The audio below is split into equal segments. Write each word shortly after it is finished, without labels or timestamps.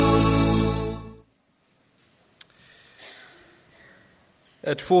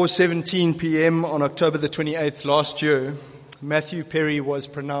At 4:17 p.m. on October the 28th last year, Matthew Perry was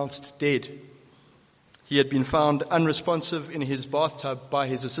pronounced dead. He had been found unresponsive in his bathtub by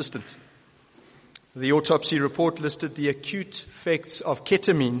his assistant. The autopsy report listed the acute effects of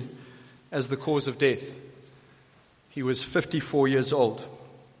ketamine as the cause of death. He was 54 years old.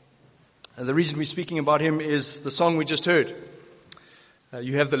 And the reason we're speaking about him is the song we just heard.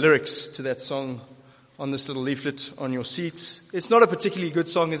 You have the lyrics to that song on this little leaflet on your seats. It's not a particularly good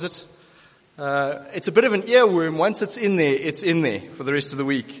song, is it? It's a bit of an earworm. Once it's in there for the rest of the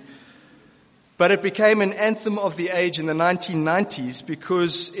week. But it became an anthem of the age in the 1990s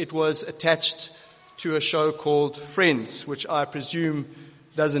because it was attached to a show called Friends, which I presume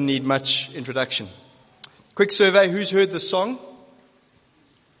doesn't need much introduction. Quick survey, who's heard the song?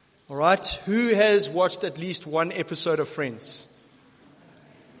 All right, who has watched at least one episode of Friends?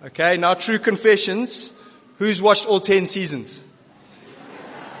 Okay, now true confessions. Who's watched all 10 seasons?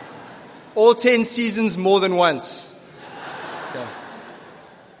 All 10 seasons more than once. Okay.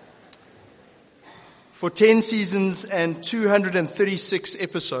 For 10 seasons and 236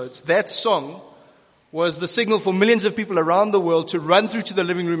 episodes, that song was the signal for millions of people around the world to run through to the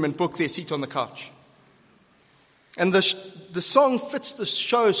living room and book their seat on the couch. And the song fits the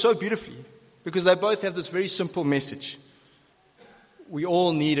show so beautifully because they both have this very simple message. We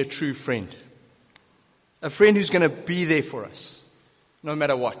all need a true friend. A friend who's going to be there for us, no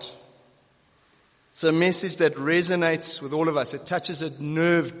matter what. It's a message that resonates with all of us. It touches a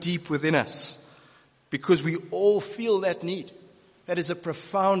nerve deep within us because we all feel that need. That is a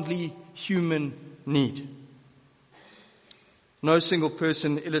profoundly human need. No single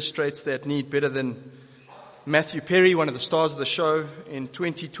person illustrates that need better than Matthew Perry, one of the stars of the show. In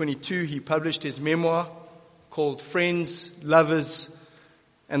 2022, he published his memoir called Friends, Lovers,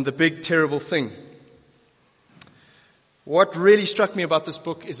 and the Big Terrible Thing. What really struck me about this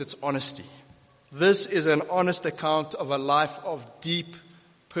book is its honesty. This is an honest account of a life of deep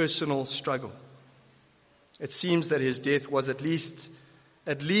personal struggle. It seems that his death was at least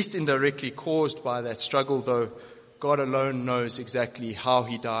indirectly caused by that struggle, though God alone knows exactly how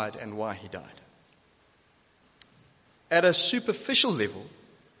he died and why he died. At a superficial level,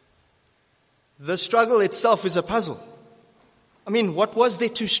 the struggle itself is a puzzle. I mean, what was there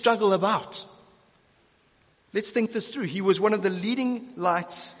to struggle about? Let's think this through. He was one of the leading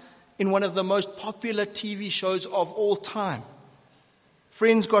lights in one of the most popular TV shows of all time.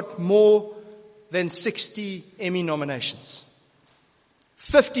 Friends got more than 60 Emmy nominations.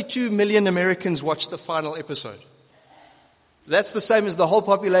 52 million Americans watched the final episode. That's the same as the whole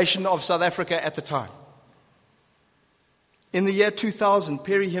population of South Africa at the time. In the year 2000,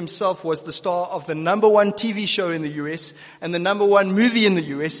 Perry himself was the star of the number one TV show in the US and the number one movie in the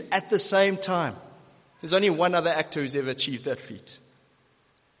US at the same time. There's only one other actor who's ever achieved that feat.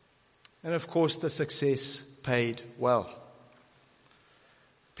 And of course, the success paid well.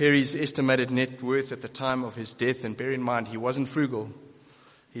 Perry's estimated net worth at the time of his death, and bear in mind, he wasn't frugal.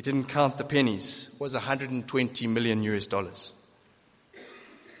 He didn't count the pennies, was $120 million US.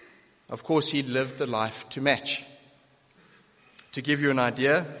 Of course, he lived the life to match. To give you an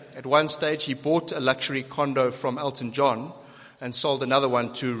idea, at one stage he bought a luxury condo from Elton John and sold another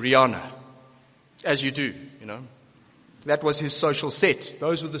one to Rihanna. As you do, you know. That was his social set.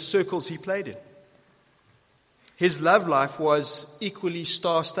 Those were the circles he played in. His love life was equally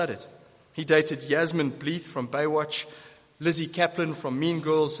star-studded. He dated Yasmin Bleeth from Baywatch, Lizzie Kaplan from Mean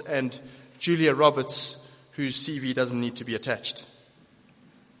Girls, and Julia Roberts, whose CV doesn't need to be attached.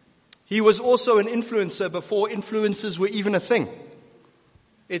 He was also an influencer before influencers were even a thing.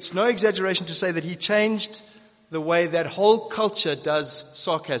 It's no exaggeration to say that he changed the way that whole culture does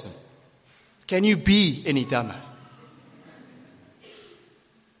sarcasm. Can you be any dumber?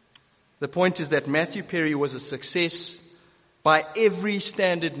 The point is that Matthew Perry was a success by every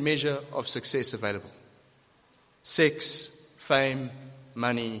standard measure of success available. Sex, fame,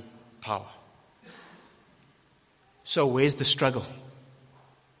 money, power. So where's the struggle?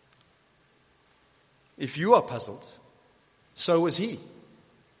 If you are puzzled, so was he.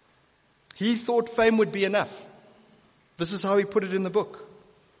 He thought fame would be enough. This is how he put it in the book.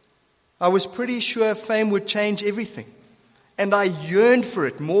 I was pretty sure fame would change everything. And I yearned for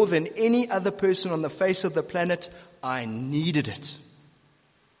it more than any other person on the face of the planet. I needed it.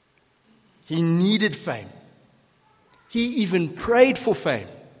 He needed fame. He even prayed for fame.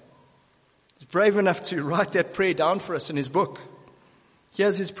 He's brave enough to write that prayer down for us in his book.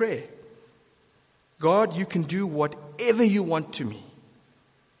 Here's his prayer. God, you can do whatever you want to me.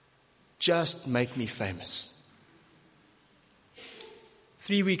 Just make me famous.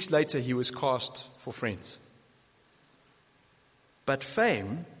 3 weeks later, he was cast for Friends. But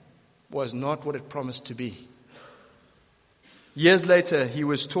fame was not what it promised to be. Years later, he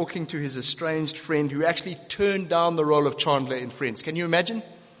was talking to his estranged friend who actually turned down the role of Chandler in Friends. Can you imagine?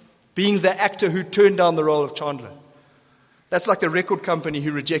 Being the actor who turned down the role of Chandler. That's like the record company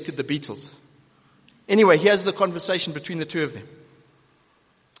who rejected the Beatles. Anyway, here's the conversation between the two of them.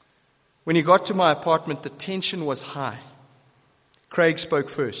 When he got to my apartment, the tension was high. Craig spoke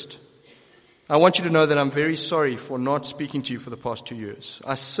first. I want you to know that I'm very sorry for not speaking to you for the past 2 years.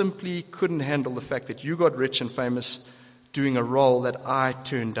 I simply couldn't handle the fact that you got rich and famous doing a role that I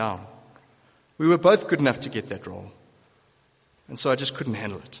turned down. We were both good enough to get that role. And so I just couldn't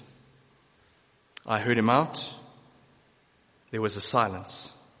handle it. I heard him out. There was a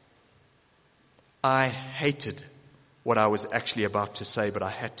silence. I hated what I was actually about to say, but I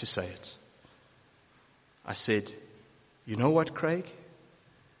had to say it. I said, you know what, Craig?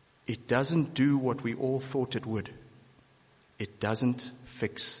 It doesn't do what we all thought it would. It doesn't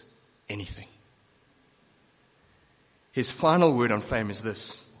fix anything. His final word on fame is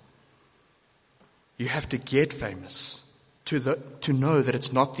this. You have to get famous to know that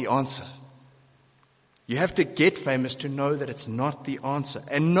it's not the answer. You have to get famous to know that it's not the answer.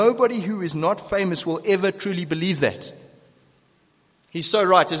 And nobody who is not famous will ever truly believe that. He's so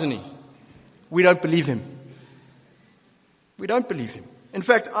right, isn't he? We don't believe him. We don't believe him. In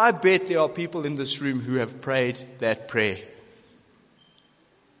fact, I bet there are people in this room who have prayed that prayer.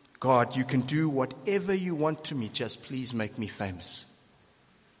 God, you can do whatever you want to me, just please make me famous.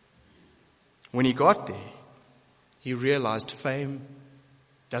 When he got there, he realized fame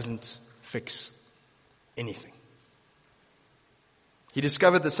doesn't fix anything. He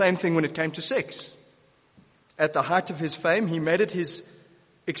discovered the same thing when it came to sex. At the height of his fame, he made it his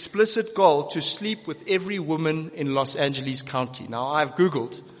explicit goal to sleep with every woman in Los Angeles County. Now, I've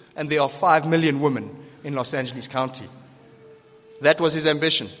Googled, and there are 5 million women in Los Angeles County. That was his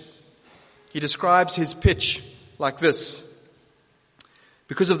ambition. He describes his pitch like this.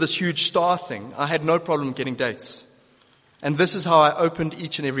 Because of this huge star thing, I had no problem getting dates. And this is how I opened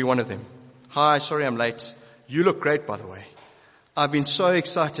each and every one of them. Hi, sorry I'm late. You look great, by the way. I've been so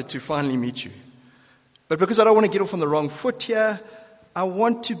excited to finally meet you. But because I don't want to get off on the wrong foot here, I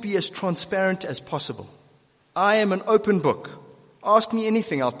want to be as transparent as possible. I am an open book. Ask me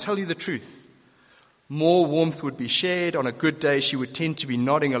anything, I'll tell you the truth. More warmth would be shared. On a good day, she would tend to be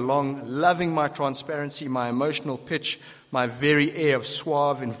nodding along, loving my transparency, my emotional pitch, my very air of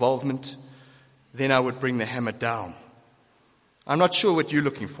suave involvement. Then I would bring the hammer down. I'm not sure what you're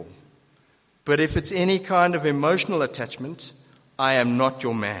looking for, but if it's any kind of emotional attachment, I am not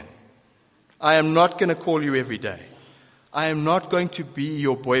your man. I am not going to call you every day. I am not going to be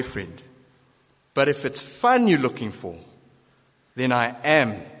your boyfriend. But if it's fun you're looking for, then I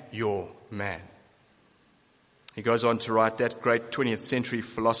am your man. He goes on to write that great 20th century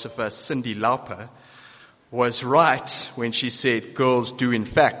philosopher Cyndi Lauper was right when she said girls do in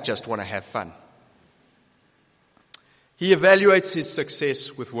fact just want to have fun. He evaluates his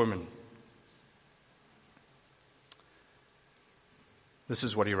success with women. This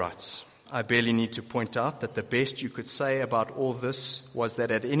is what he writes. I barely need to point out that the best you could say about all this was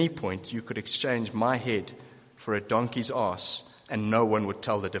that at any point you could exchange my head for a donkey's ass and no one would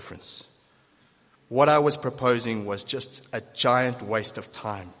tell the difference. What I was proposing was just a giant waste of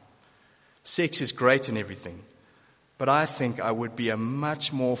time. Sex is great and everything, but I think I would be a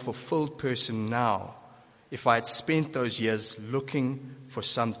much more fulfilled person now if I had spent those years looking for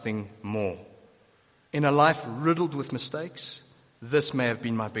something more. In a life riddled with mistakes, this may have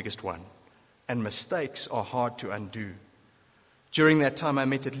been my biggest one, and mistakes are hard to undo. During that time, I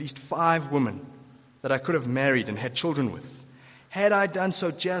met at least 5 women that I could have married and had children with. Had I done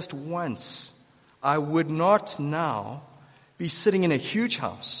so just once, I would not now be sitting in a huge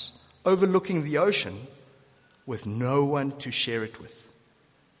house overlooking the ocean with no one to share it with,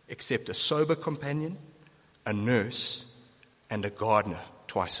 except a sober companion, a nurse, and a gardener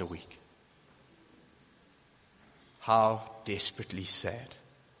twice a week. How desperately sad.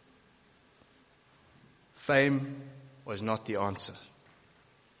 Fame was not the answer.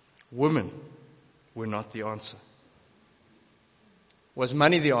 Women were not the answer. Was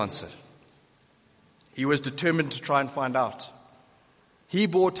money the answer? He was determined to try and find out. He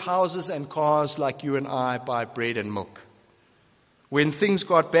bought houses and cars like you and I buy bread and milk. When things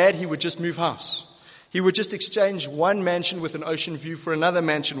got bad, he would just move house. He would just exchange one mansion with an ocean view for another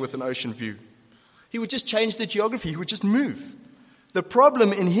mansion with an ocean view. He would just change the geography. He would just move. The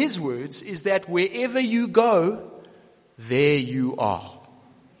problem, in his words, is that wherever you go, there you are.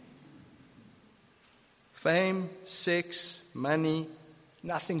 Fame, sex, money,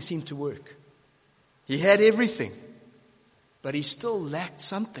 nothing seemed to work. He had everything, But he still lacked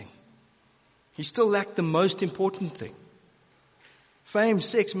something. He still lacked the most important thing. Fame,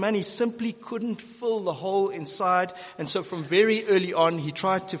 sex, money simply couldn't fill the hole inside. And so from very early on, he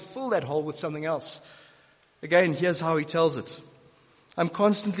tried to fill that hole with something else. Again, here's how he tells it. I'm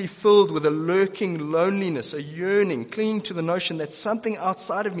constantly filled with a lurking loneliness, a yearning, clinging to the notion that something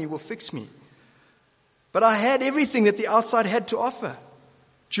outside of me will fix me. But I had everything that the outside had to offer.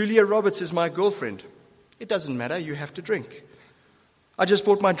 Julia Roberts is my girlfriend. It doesn't matter, you have to drink. I just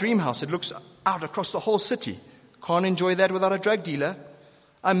bought my dream house. It looks out across the whole city. Can't enjoy that without a drug dealer.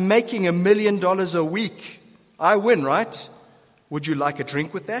 I'm making $1 million a week. I win, right? Would you like a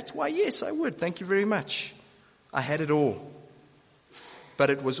drink with that? Why, yes, I would. Thank you very much. I had it all. But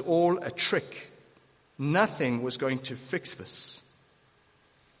it was all a trick. Nothing was going to fix this.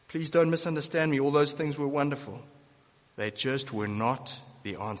 Please don't misunderstand me. All those things were wonderful. They just were not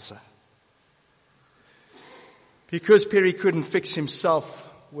the answer. Because Perry couldn't fix himself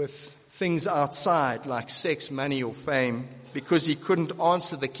with things outside like sex, money, or fame, because he couldn't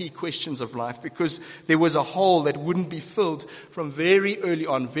answer the key questions of life, because there was a hole that wouldn't be filled from very early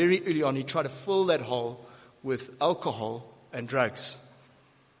on, he tried to fill that hole with alcohol and drugs.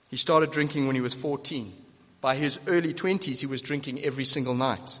 He started drinking when he was 14. By his early 20s, he was drinking every single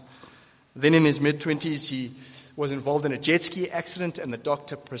night. Then in his mid-20s, he was involved in a jet ski accident and the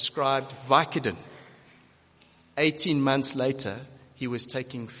doctor prescribed Vicodin. 18 months later, he was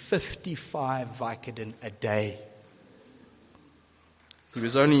taking 55 Vicodin a day. He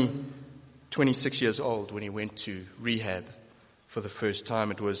was only 26 years old when he went to rehab for the first time.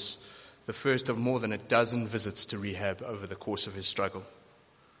 It was the first of more than a dozen visits to rehab over the course of his struggle.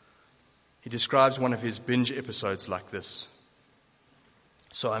 He describes one of his binge episodes like this.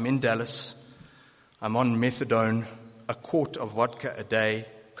 So I'm in Dallas. I'm on methadone, a quart of vodka a day,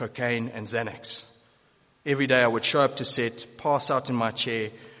 cocaine, and Xanax. Every day I would show up to set, pass out in my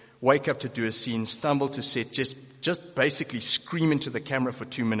chair, wake up to do a scene, stumble to set, just basically scream into the camera for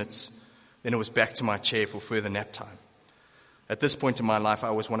 2 minutes. Then it was back to my chair for further nap time. At this point in my life,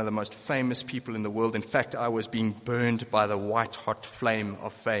 I was one of the most famous people in the world. In fact, I was being burned by the white-hot flame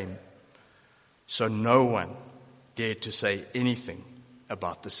of fame. So no one dared to say anything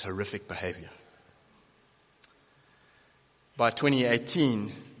about this horrific behavior. By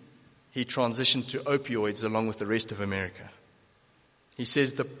 2018, he transitioned to opioids along with the rest of America. He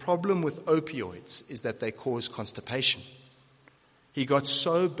says the problem with opioids is that they cause constipation. He got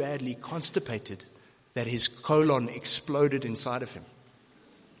so badly constipated that his colon exploded inside of him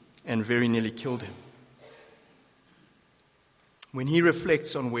and very nearly killed him. When he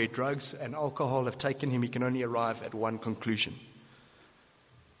reflects on where drugs and alcohol have taken him, he can only arrive at one conclusion.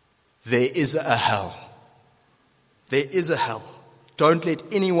 There is a hell. There is a hell. Don't let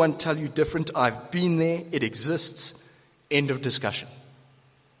anyone tell you different. I've been there. It exists. End of discussion.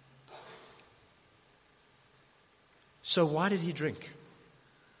 So why did he drink?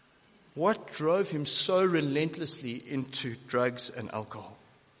 What drove him so relentlessly into drugs and alcohol?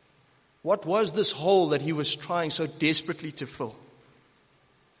 What was this hole that he was trying so desperately to fill?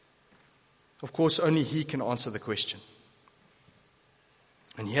 Of course, only he can answer the question.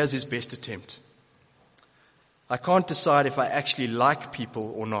 And here's his best attempt. I can't decide if I actually like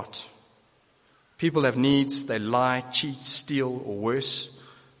people or not. People have needs, they lie, cheat, steal, or worse,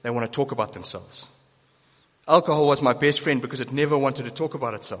 they want to talk about themselves. Alcohol was my best friend because it never wanted to talk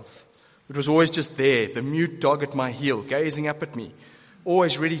about itself. It was always just there, the mute dog at my heel, gazing up at me,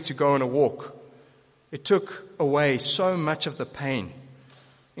 always ready to go on a walk. It took away so much of the pain,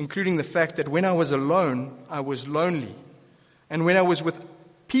 including the fact that when I was alone, I was lonely. And when I was with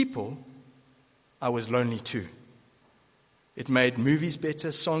people, I was lonely too. It made movies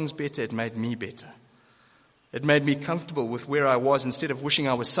better, songs better, it made me better. It made me comfortable with where I was instead of wishing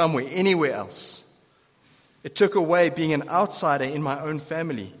I was somewhere, anywhere else. It took away being an outsider in my own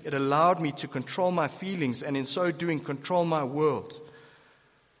family. It allowed me to control my feelings and in so doing control my world.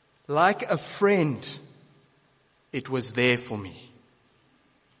 Like a friend, it was there for me.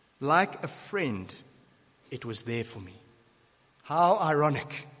 Like a friend, it was there for me. How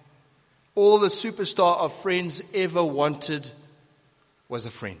ironic. All the superstar of Friends ever wanted was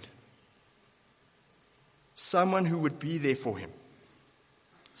a friend. Someone who would be there for him.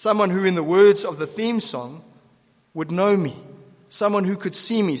 Someone who, in the words of the theme song, would know me. Someone who could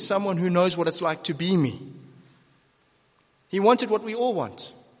see me. Someone who knows what it's like to be me. He wanted what we all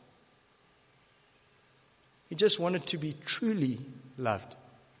want. He just wanted to be truly loved.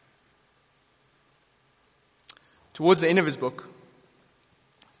 Towards the end of his book,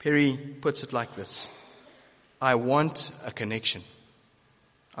 Perry puts it like this. I want a connection.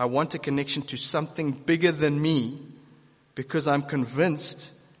 I want a connection to something bigger than me because I'm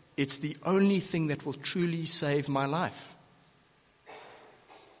convinced it's the only thing that will truly save my life.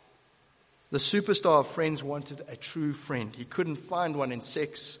 The superstar of Friends wanted a true friend. He couldn't find one in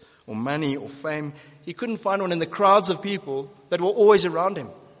sex or money or fame. He couldn't find one in the crowds of people that were always around him,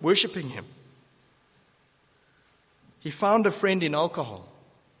 worshiping him. He found a friend in alcohol,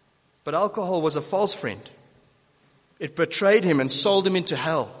 but alcohol was a false friend. It betrayed him and sold him into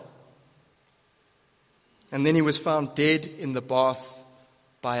hell. And then he was found dead in the bath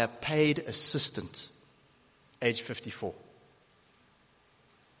by a paid assistant, age 54.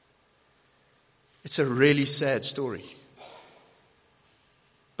 It's a really sad story.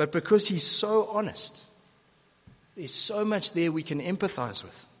 But because he's so honest, there's so much there we can empathize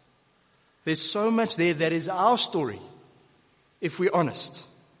with. There's so much there that is our story, if we're honest.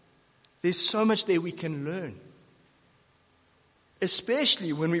 There's so much there we can learn.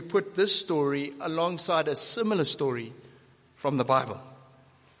 Especially when we put this story alongside a similar story from the Bible.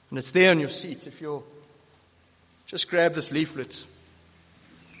 And it's there on your seat. If you'll just grab this leaflet.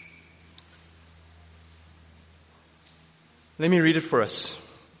 Let me read it for us.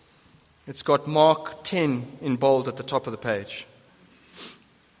 It's got Mark 10 in bold at the top of the page.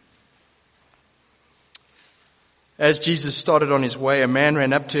 As Jesus started on his way, a man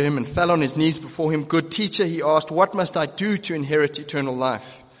ran up to him and fell on his knees before him. "Good teacher," he asked, "what must I do to inherit eternal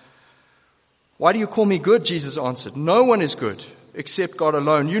life?" "Why do you call me good?" Jesus answered. "No one is good except God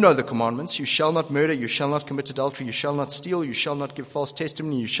alone. You know the commandments. You shall not murder. You shall not commit adultery. You shall not steal. You shall not give false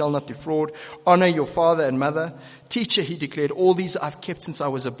testimony. You shall not defraud. Honor your father and mother." "Teacher," he declared, "all these I've kept since I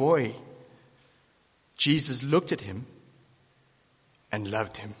was a boy." Jesus looked at him and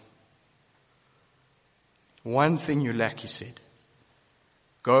loved him. "One thing you lack," he said.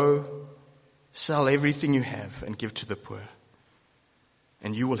 "Go, sell everything you have and give to the poor,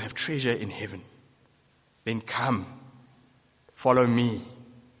 and you will have treasure in heaven. Then come, follow me."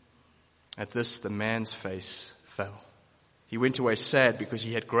 At this, the man's face fell. He went away sad because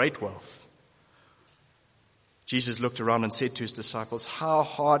he had great wealth. Jesus looked around and said to his disciples, "How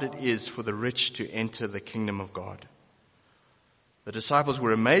hard it is for the rich to enter the kingdom of God." The disciples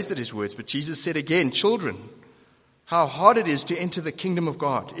were amazed at his words, but Jesus said again, "Children, how hard it is to enter the kingdom of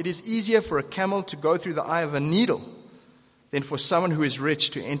God. It is easier for a camel to go through the eye of a needle than for someone who is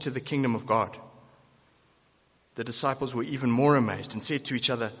rich to enter the kingdom of God." The disciples were even more amazed and said to each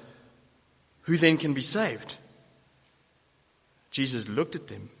other, "Who then can be saved?" Jesus looked at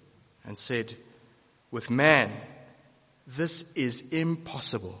them and said, "With man, this is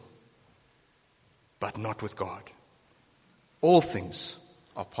impossible, but not with God. All things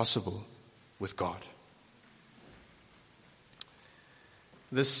are possible with God."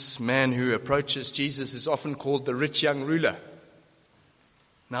 This man who approaches Jesus is often called the rich young ruler.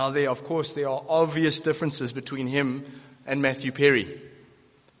 Now there are obvious differences between him and Matthew Perry.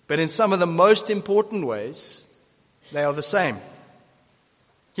 But in some of the most important ways, they are the same.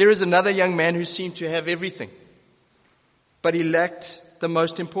 Here is another young man who seemed to have everything, but he lacked the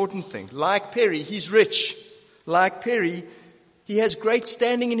most important thing. Like Perry, he's rich. Like Perry, he has great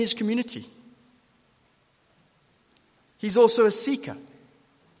standing in his community. He's also a seeker,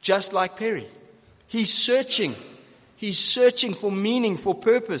 just like Perry. He's searching for meaning, for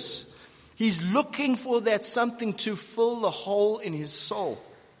purpose. He's looking for that something to fill the hole in his soul,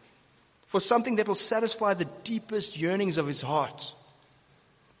 for something that will satisfy the deepest yearnings of his heart.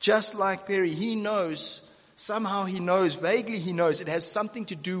 Just like Perry, he knows, vaguely he knows, it has something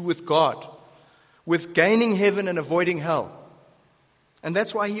to do with God, with gaining heaven and avoiding hell. And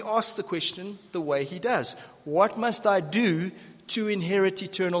that's why he asks the question the way he does. What must I do to inherit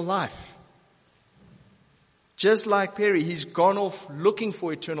eternal life? Just like Perry, he's gone off looking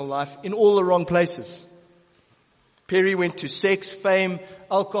for eternal life in all the wrong places. Perry went to sex, fame,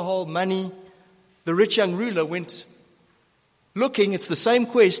 alcohol, money. The rich young ruler went looking, it's the same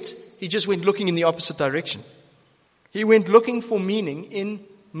quest, he just went looking in the opposite direction. He went looking for meaning in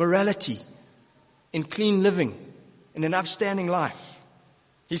morality, in clean living, in an upstanding life.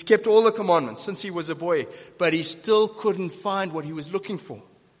 He's kept all the commandments since he was a boy, but he still couldn't find what he was looking for.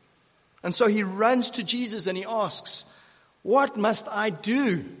 And so he runs to Jesus and he asks, "What must I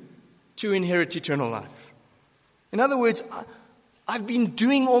do to inherit eternal life?" In other words, I've been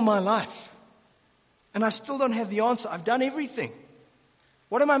doing all my life, and I still don't have the answer. I've done everything.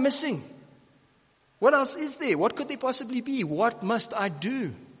 What am I missing? What else is there? What could there possibly be? What must I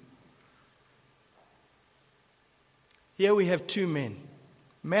do? Here we have two men,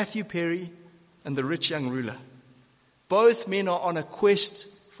 Matthew Perry and the rich young ruler. Both men are on a quest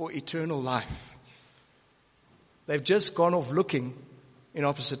for eternal life. They've just gone off looking in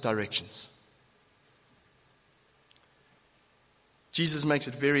opposite directions. Jesus makes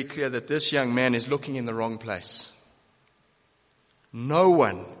it very clear that this young man is looking in the wrong place. No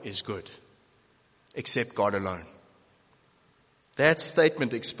one is good except God alone. That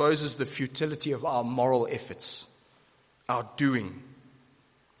statement exposes the futility of our moral efforts, our doing.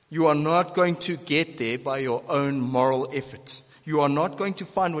 You are not going to get there by your own moral effort. You are not going to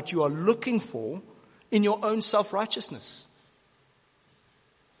find what you are looking for in your own self-righteousness.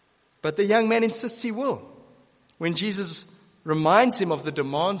 But the young man insists he will. When Jesus reminds him of the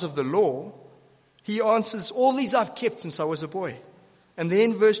demands of the law, he answers, all these I've kept since I was a boy. And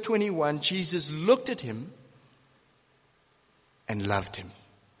then verse 21, Jesus looked at him and loved him.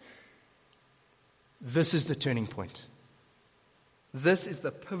 This is the turning point. This is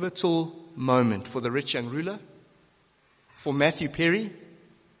the pivotal moment for the rich young ruler, for Matthew Perry,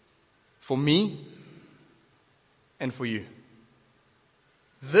 for me, and for you.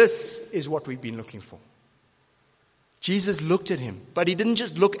 This is what we've been looking for. Jesus looked at him, but he didn't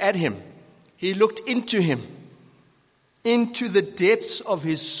just look at him. He looked into him, into the depths of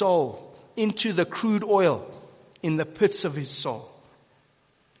his soul, into the crude oil in the pits of his soul.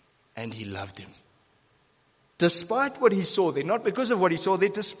 And he loved him. Despite what he saw there, not because of what he saw there,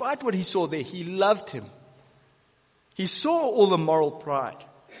 despite what he saw there, he loved him. He saw all the moral pride,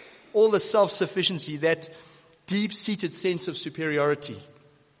 all the self-sufficiency, that deep-seated sense of superiority,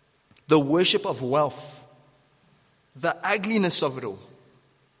 the worship of wealth, the ugliness of it all.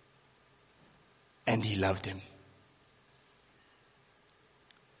 And he loved him.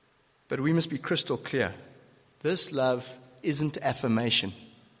 But we must be crystal clear. This love isn't affirmation.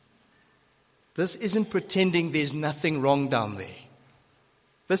 This isn't pretending there's nothing wrong down there.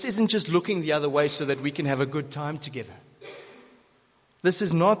 This isn't just looking the other way so that we can have a good time together. This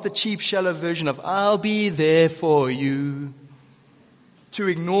is not the cheap, shallow version of I'll be there for you, to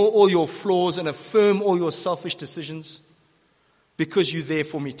ignore all your flaws and affirm all your selfish decisions because you're there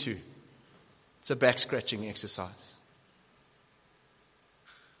for me too. It's a back-scratching exercise.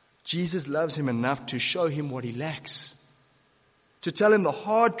 Jesus loves him enough to show him what he lacks, to tell him the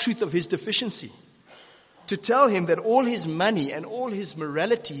hard truth of his deficiency, to tell him that all his money and all his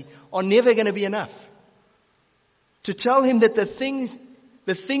morality are never going to be enough, to tell him that the thing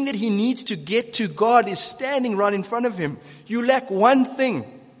that he needs to get to God is standing right in front of him. You lack one thing.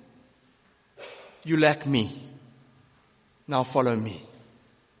 You lack me. Now follow me.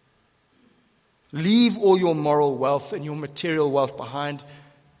 Leave all your moral wealth and your material wealth behind.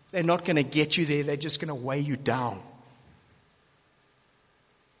 They're not going to get you there. They're just going to weigh you down.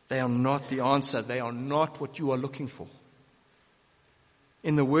 They are not the answer. They are not what you are looking for.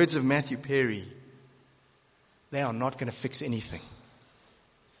 In the words of Matthew Perry, they are not going to fix anything.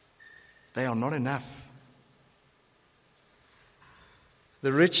 They are not enough.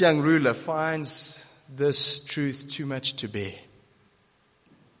 The rich young ruler finds this truth too much to bear.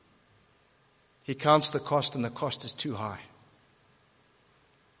 He counts the cost, and the cost is too high.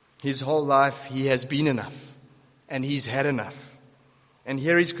 His whole life he has been enough, and he's had enough. And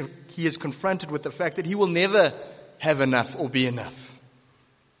here he is confronted with the fact that he will never have enough or be enough.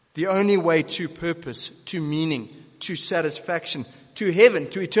 The only way to purpose, to meaning, to satisfaction, to heaven,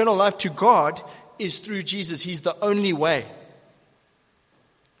 to eternal life, to God, is through Jesus. He's the only way.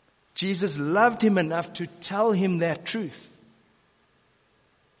 Jesus loved him enough to tell him that truth.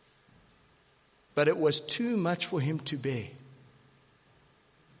 But it was too much for him to bear.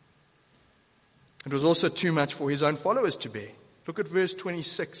 It was also too much for his own followers to bear. Look at verse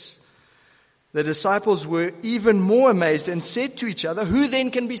 26. The disciples were even more amazed and said to each other, who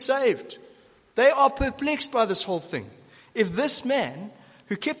then can be saved? They are perplexed by this whole thing. If this man,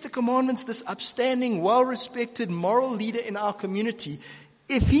 who kept the commandments, this upstanding, well-respected moral leader in our community,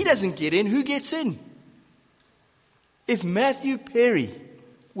 if he doesn't get in, who gets in? If Matthew Perry,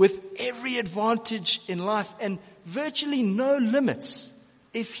 with every advantage in life and virtually no limits,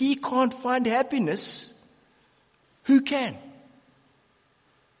 if he can't find happiness, who can?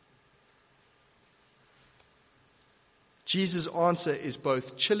 Jesus' answer is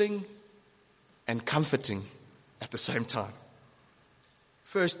both chilling and comforting at the same time.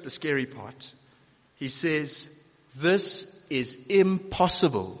 First, the scary part. He says, this is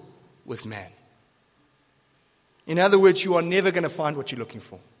impossible with man. In other words, you are never going to find what you're looking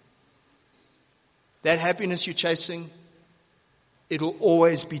for. That happiness you're chasing, it'll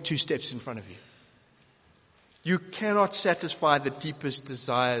always be 2 steps in front of you. You cannot satisfy the deepest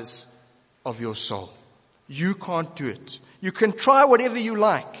desires of your soul. You can't do it. You can try whatever you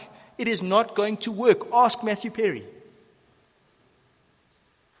like. It is not going to work. Ask Matthew Perry.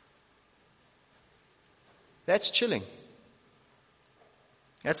 That's chilling.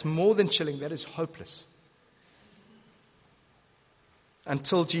 That's more than chilling. That is hopeless.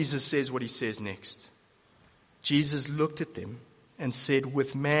 until Jesus says what he says next. Jesus looked at them and said,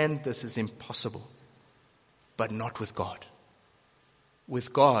 with man this is impossible, but not with God.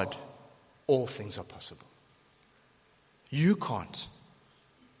 With God, all things are possible. You can't,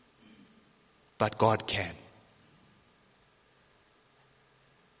 but God can.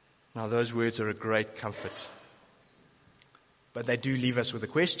 Now those words are a great comfort, but they do leave us with a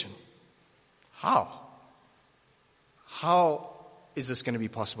question. How? How is this going to be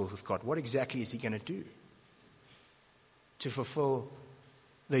possible with God? What exactly is he going to do to fulfill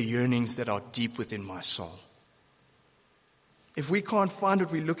the yearnings that are deep within my soul? If we can't find what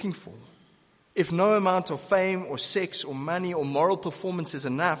we're looking for, if no amount of fame or sex or money or moral performance is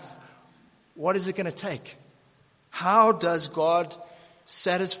enough, what is it going to take? How does God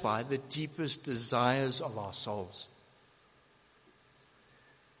satisfy the deepest desires of our souls?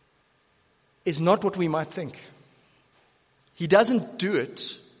 It's not what we might think. He doesn't do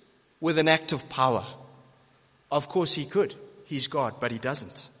it with an act of power. Of course he could. He's God, but he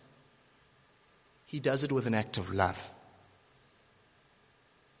doesn't. He does it with an act of love.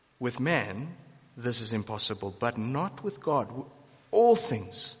 With man, this is impossible, but not with God. All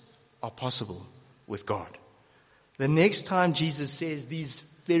things are possible with God. The next time Jesus says these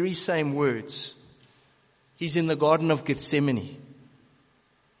very same words, he's in the Garden of Gethsemane,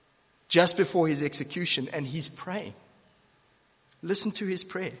 just before his execution, and he's praying. Listen to his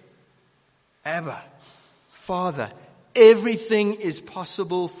prayer. Abba, Father, everything is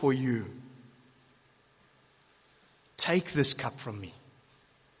possible for you. Take this cup from me.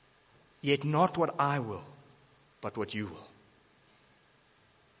 Yet not what I will, but what you will.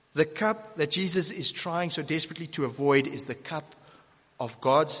 The cup that Jesus is trying so desperately to avoid is the cup of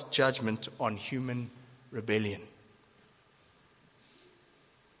God's judgment on human rebellion.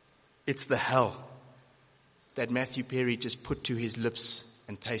 It's the hell that Matthew Perry just put to his lips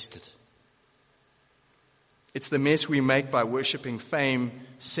and tasted. It's the mess we make by worshiping fame,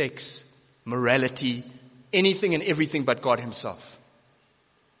 sex, morality, anything and everything but God himself.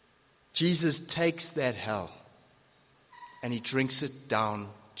 Jesus takes that hell and he drinks it down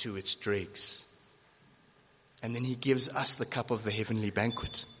to its dregs. And then he gives us the cup of the heavenly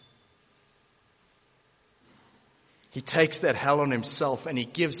banquet. He takes that hell on himself and he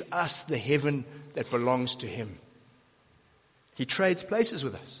gives us the heaven that belongs to him. He trades places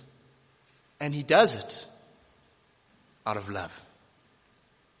with us. And he does it out of love.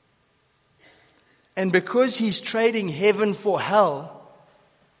 And because he's trading heaven for hell,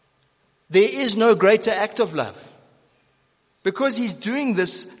 there is no greater act of love. Because he's doing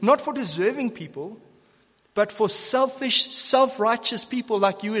this not for deserving people, but for selfish, self-righteous people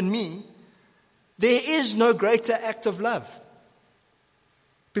like you and me, there is no greater act of love.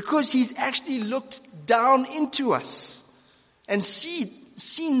 Because he's actually looked down into us and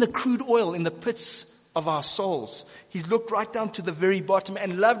seen the crude oil in the pits of our souls. He's looked right down to the very bottom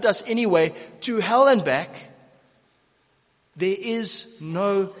and loved us anyway, to hell and back. There is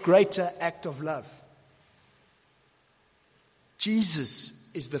no greater act of love. Jesus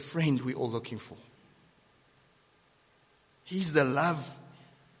is the friend we're all looking for. He's the love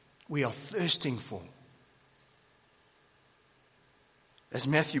we are thirsting for. As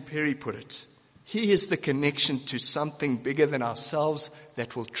Matthew Perry put it, he is the connection to something bigger than ourselves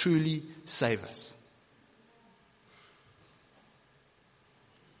that will truly save us.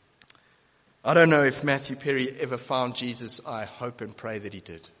 I don't know if Matthew Perry ever found Jesus. I hope and pray that he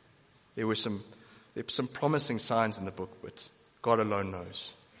did. There were some promising signs in the book, but God alone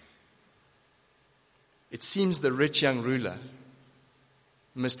knows. It seems the rich young ruler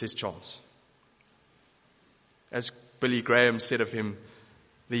missed his chance. As Billy Graham said of him,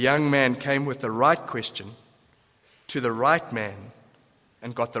 the young man came with the right question to the right man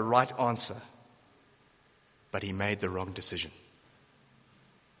and got the right answer, but he made the wrong decision.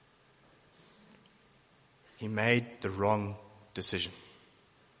 He made the wrong decision.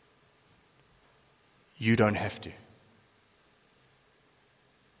 You don't have to.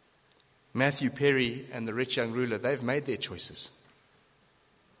 Matthew Perry and the rich young ruler, they've made their choices.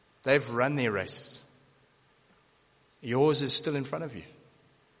 They've run their races. Yours is still in front of you.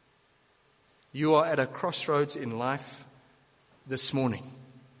 You are at a crossroads in life this morning.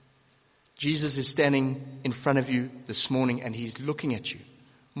 Jesus is standing in front of you this morning and he's looking at you.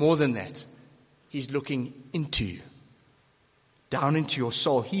 More than that, he's looking into you, down into your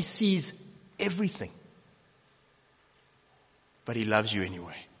soul. He sees everything, but he loves you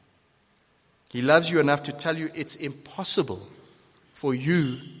anyway. He loves you enough to tell you it's impossible for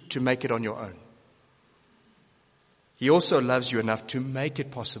you to make it on your own. He also loves you enough to make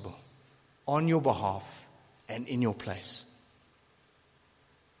it possible on your behalf and in your place.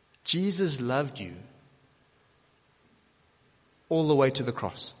 Jesus loved you all the way to the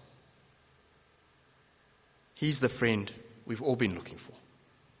cross. He's the friend we've all been looking for.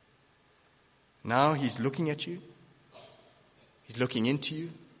 Now he's looking at you. He's looking into you.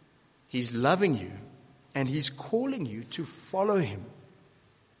 He's loving you. And he's calling you to follow him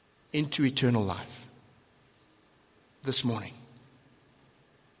into eternal life. This morning,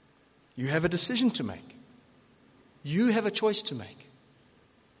 you have a decision to make. You have a choice to make.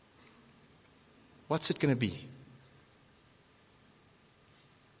 What's it going to be?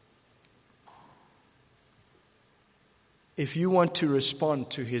 If you want to respond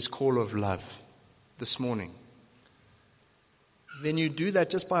to his call of love this morning, then you do that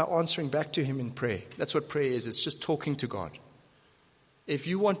just by answering back to him in prayer. That's what prayer is. It's just talking to God. If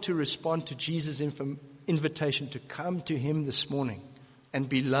you want to respond to Jesus' invitation to come to him this morning and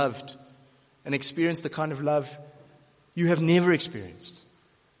be loved and experience the kind of love you have never experienced,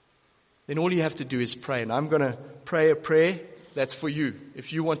 then all you have to do is pray. And I'm going to pray a prayer that's for you.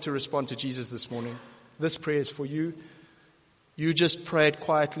 If you want to respond to Jesus this morning, this prayer is for you. You just pray it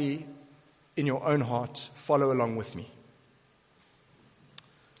quietly in your own heart. Follow along with me.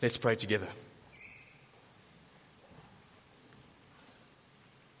 Let's pray together.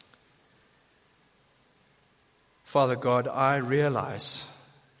 Father God, I realize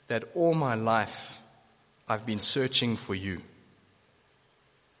that all my life I've been searching for you.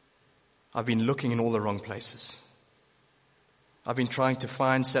 I've been looking in all the wrong places. I've been trying to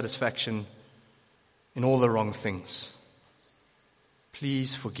find satisfaction in all the wrong things.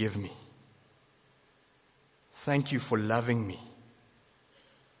 Please forgive me. Thank you for loving me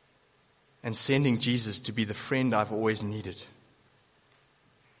and sending Jesus to be the friend I've always needed,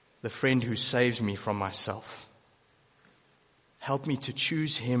 the friend who saves me from myself. Help me to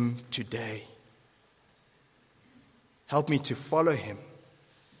choose him today. Help me to follow him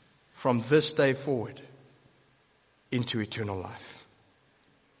from this day forward into eternal life.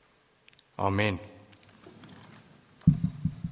 Amen.